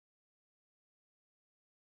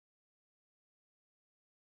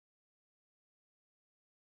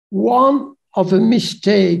one of the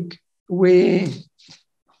mistakes we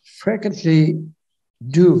frequently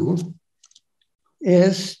do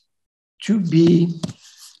is to be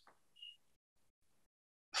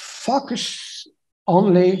focused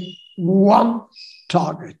only one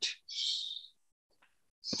target.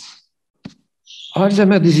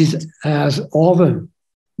 Alzheimer's disease, as other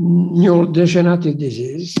neurodegenerative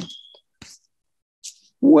disease,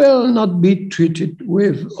 will not be treated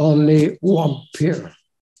with only one pill.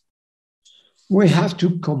 We have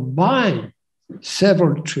to combine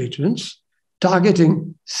several treatments,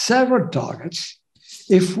 targeting several targets,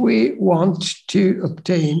 if we want to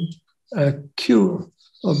obtain a cure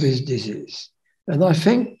of this disease. And I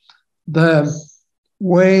think the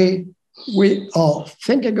way we are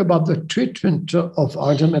thinking about the treatment of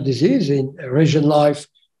Alzheimer's disease in REGEnLIFE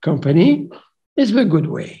company is a good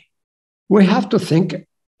way. We have to think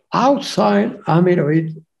outside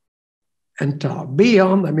amyloid and tau,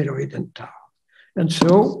 beyond amyloid and tau. And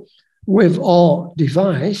so with our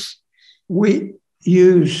device, we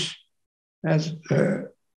use as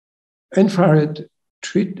infrared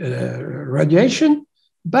radiation,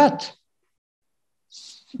 but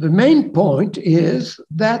the main point is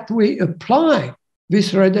that we apply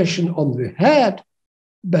this radiation on the head,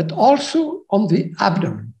 but also on the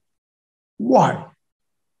abdomen. Why?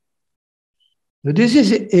 The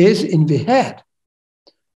disease is in the head,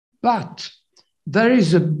 but there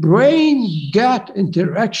is a brain-gut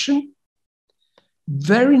interaction,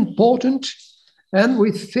 very important, and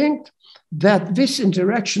we think that this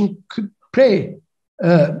interaction could play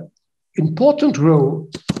an important role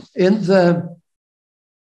in the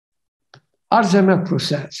Alzheimer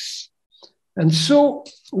process. And so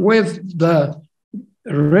with the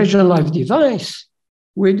REGEnLIFE device,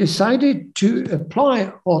 we decided to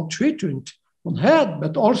apply our treatment on head,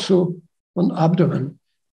 but also on abdomen.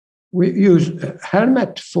 We use a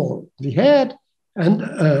helmet for the head and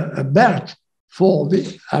a belt for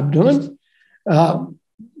the abdomen,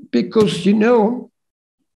 because, you know,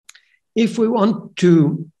 if we want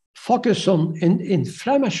to focus on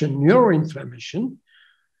inflammation, neuroinflammation,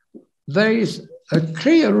 there is a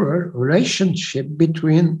clear relationship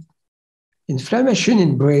between inflammation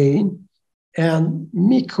in brain and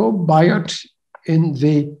microbiota in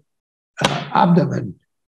the abdomen.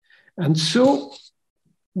 And so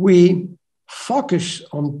we focus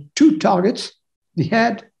on two targets, the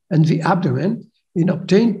head and the abdomen, in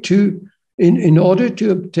order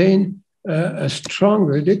to obtain a strong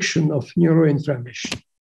reduction of neuroinflammation.